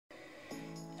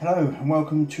Hello and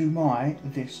welcome to my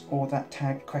this or that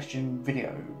tag question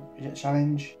video. Is it a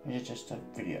challenge? Is it just a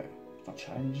video? It's not a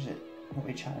challenge, is it? Not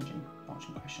really challenging,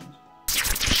 answering questions.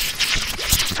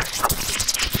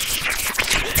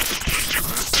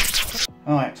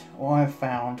 Alright, what I've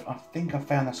found, I think I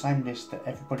found the same list that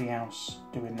everybody else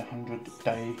doing the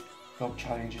 100-day vlog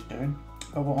challenge is doing.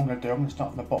 But what I'm going to do, I'm going to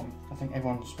start from the bottom. I think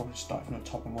everyone's probably started from the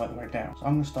top and work their way down. So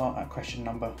I'm going to start at question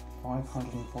number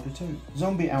 542.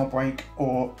 Zombie outbreak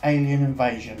or alien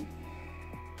invasion?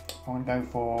 I'm going to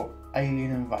go for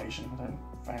alien invasion. I don't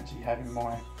fancy having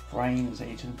my brains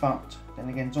eaten, but then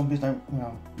again, zombies don't,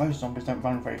 most zombies don't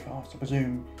run very fast. I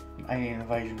presume an alien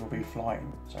invasion will be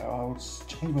flying. So I would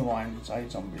change my mind and say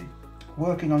zombie.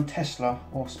 Working on Tesla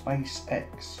or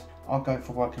SpaceX? I'll go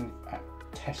for working at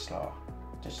Tesla,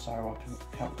 just so I can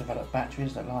help develop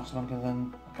batteries that last longer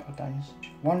than a couple of days.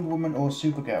 Wonder Woman or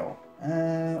Supergirl?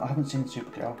 I haven't seen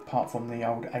Supergirl apart from the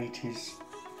old 80s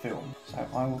film, so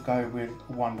I will go with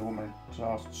Wonder Woman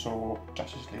because I saw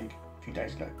Justice League a few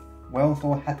days ago. Wealth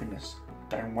or happiness?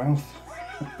 Going wealth.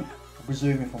 I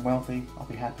presume if I'm wealthy, I'll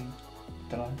be happy.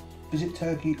 Don't know. Visit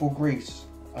Turkey or Greece?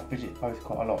 I visit both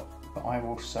quite a lot, but I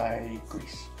will say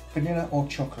Greece. Vanilla or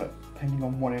chocolate? Depending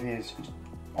on what it is. If it's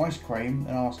ice cream,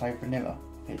 then I'll say vanilla.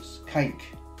 If it's cake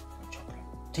or chocolate.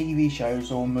 TV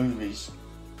shows or movies?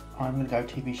 I'm going to go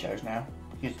TV shows now,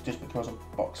 just because of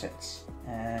box sets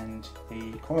and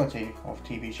the quality of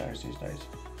TV shows these days.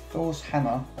 Thor's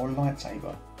hammer or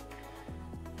lightsaber?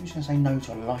 Who's going to say no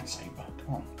to a lightsaber?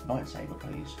 Come on, lightsaber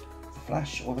please. The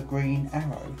Flash or the Green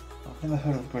Arrow? I've never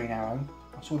heard of the Green Arrow.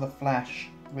 I saw the Flash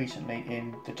recently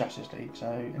in the Justice League,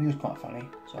 and he was quite funny,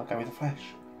 so I'll go with the Flash.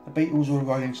 The Beatles or the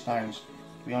Rolling Stones?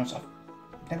 To be honest,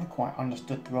 I've never quite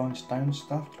understood the Rolling Stones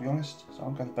stuff, to be honest, so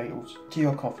I'll go with the Beatles. Tea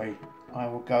or coffee? I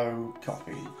will go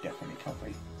coffee, definitely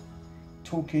coffee.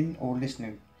 Talking or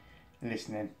listening?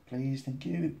 Listening, please, thank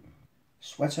you.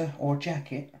 Sweater or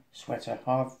jacket? Sweater.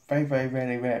 I very, very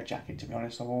rarely wear a jacket, to be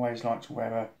honest. I've always liked to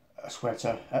wear a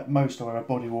sweater. At most, I wear a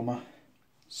body warmer.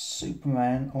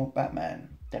 Superman or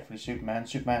Batman? Definitely Superman.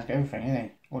 Superman's got everything, isn't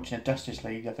he? Watching a Justice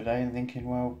League the other day and thinking,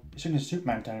 well, as soon as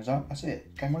Superman turns up, that's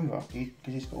it. Game over.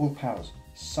 Because he's got all the powers.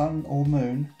 Sun or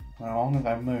moon? Well, I'm going to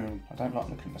go moon. I don't like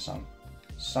looking at the sun.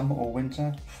 Summer or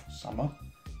winter? Summer.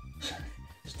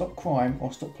 Stop crime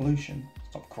or stop pollution?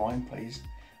 Stop crime, please.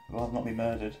 I'd rather not be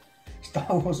murdered.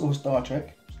 Star Wars or Star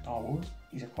Trek? Star Wars.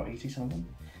 These are quite easy, some of them.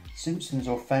 Simpsons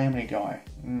or Family Guy?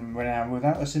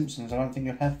 Without the Simpsons, I don't think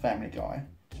you'd have Family Guy.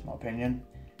 That's my opinion.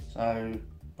 So,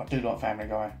 I do like Family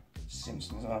Guy.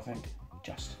 Simpsons, I think.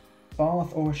 Just.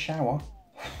 Bath or a shower?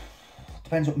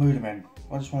 Depends what mood I'm in.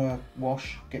 I just want to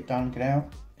wash, get done, get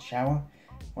out. Shower.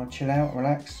 Want to chill out,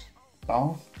 relax.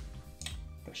 Bath.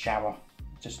 But shower.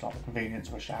 Just like the convenience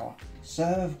of a shower.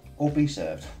 Serve or be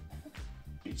served?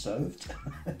 Be served?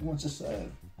 Who wants to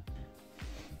serve?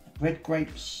 Red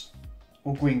grapes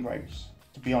or green grapes?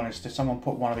 To be honest, if someone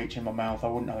put one of each in my mouth, I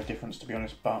wouldn't know the difference, to be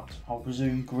honest, but I'll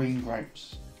presume green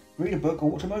grapes. Read a book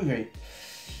or watch a movie?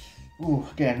 Ooh,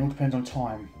 again, it all depends on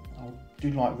time. I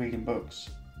do like reading books,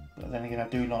 but then again, I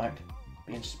do like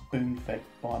being spoon-fed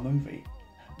by a movie.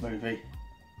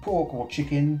 Pork or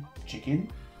chicken? Chicken.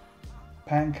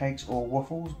 Pancakes or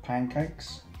waffles?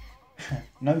 Pancakes.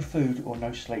 No food or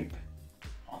no sleep?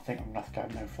 I think I'm going to have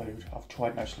to go no food. I've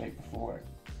tried no sleep before.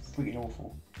 It's freaking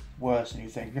awful. Worse than you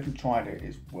think. If you haven't tried it,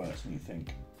 it's worse than you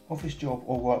think. Office job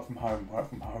or work from home? Work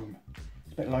from home.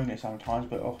 It's a bit lonely sometimes,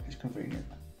 but it's convenient.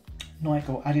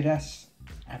 Nike or Adidas?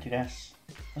 Adidas.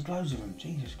 There's loads of them.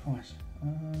 Jesus Christ.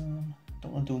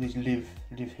 Don't want to do all these live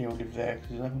here or live there,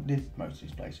 because I haven't lived most of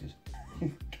these places.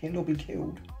 Kill or be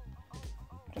killed?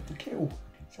 I'd have to kill.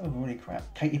 Some of them are really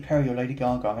crap. Katy Perry or Lady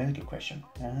Gaga? That's a good question.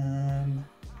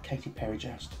 Katy Perry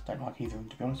just. Don't like either of them,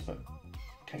 to be honest, but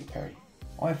Katy Perry.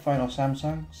 iPhone or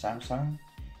Samsung? Samsung.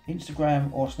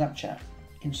 Instagram or Snapchat?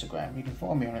 Instagram. You can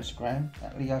follow me on Instagram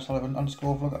at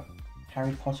OSullivan_vlogger.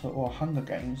 Harry Potter or Hunger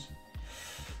Games?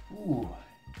 Ooh.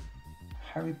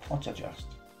 Harry Potter just.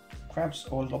 Crabs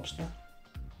or lobster?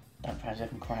 Don't fancy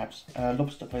having crabs.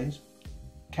 Lobster, please.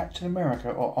 Captain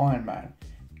America or Iron Man?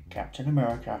 Captain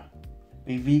America.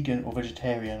 Be vegan or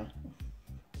vegetarian?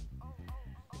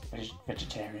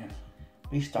 Vegetarian.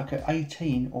 Be stuck at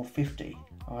 18 or 50?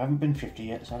 I haven't been 50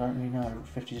 yet, so I don't really know what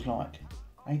 50 is like.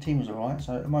 18 was alright,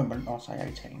 so at the moment I'll say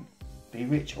 18. Be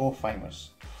rich or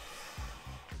famous?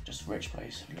 Just rich,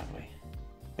 please. Lovely.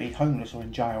 Be homeless or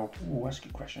in jail? Ooh, that's a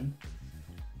good question.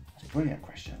 That's a brilliant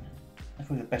question. That's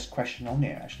probably the best question on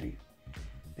here, actually.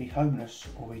 Be homeless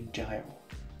or in jail?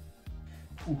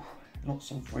 Ooh, lots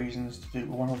of reasons to do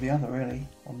one or the other, really.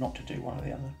 Or not to do one or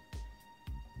the other.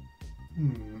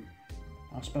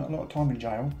 I spent a lot of time in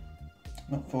jail,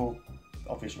 not for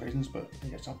obvious reasons, but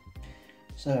yes, I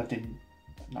served in,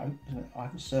 no, I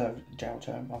haven't served a jail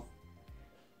term.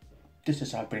 Just to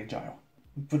say I've been in jail,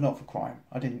 but not for crime.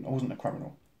 I wasn't a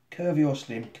criminal. Curvy or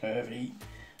slim, curvy.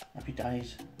 Happy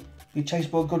days. Be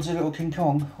chased by Godzilla or King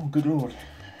Kong? Oh, good lord.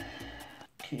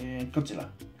 Godzilla.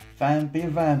 Be a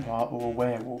vampire or a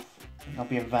werewolf? I'll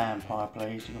be a vampire,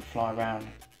 please. You can fly around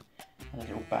and a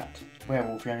little bat.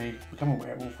 Werewolf, you only become a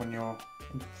werewolf when you're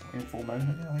in full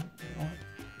moon.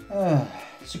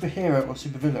 Superhero or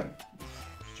supervillain?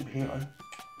 Superhero.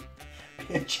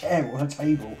 Be a chair or a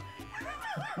table.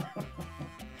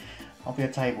 I'll be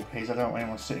a table, please. I don't want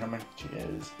anyone sitting on me.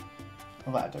 Cheers.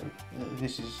 Well, that'll do.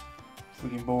 This is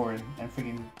frigging boring and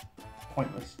frigging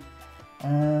pointless.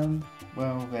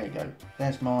 Well, there you go.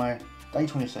 There's my day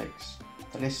 26.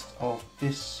 The list of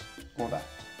this or that.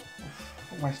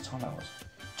 What a waste of time that was.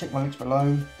 Check my links below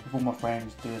with all my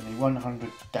friends doing the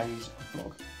 100 days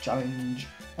vlog challenge.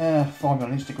 Find me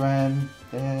on Instagram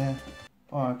there.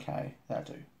 Okay,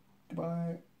 that'll do.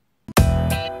 Goodbye.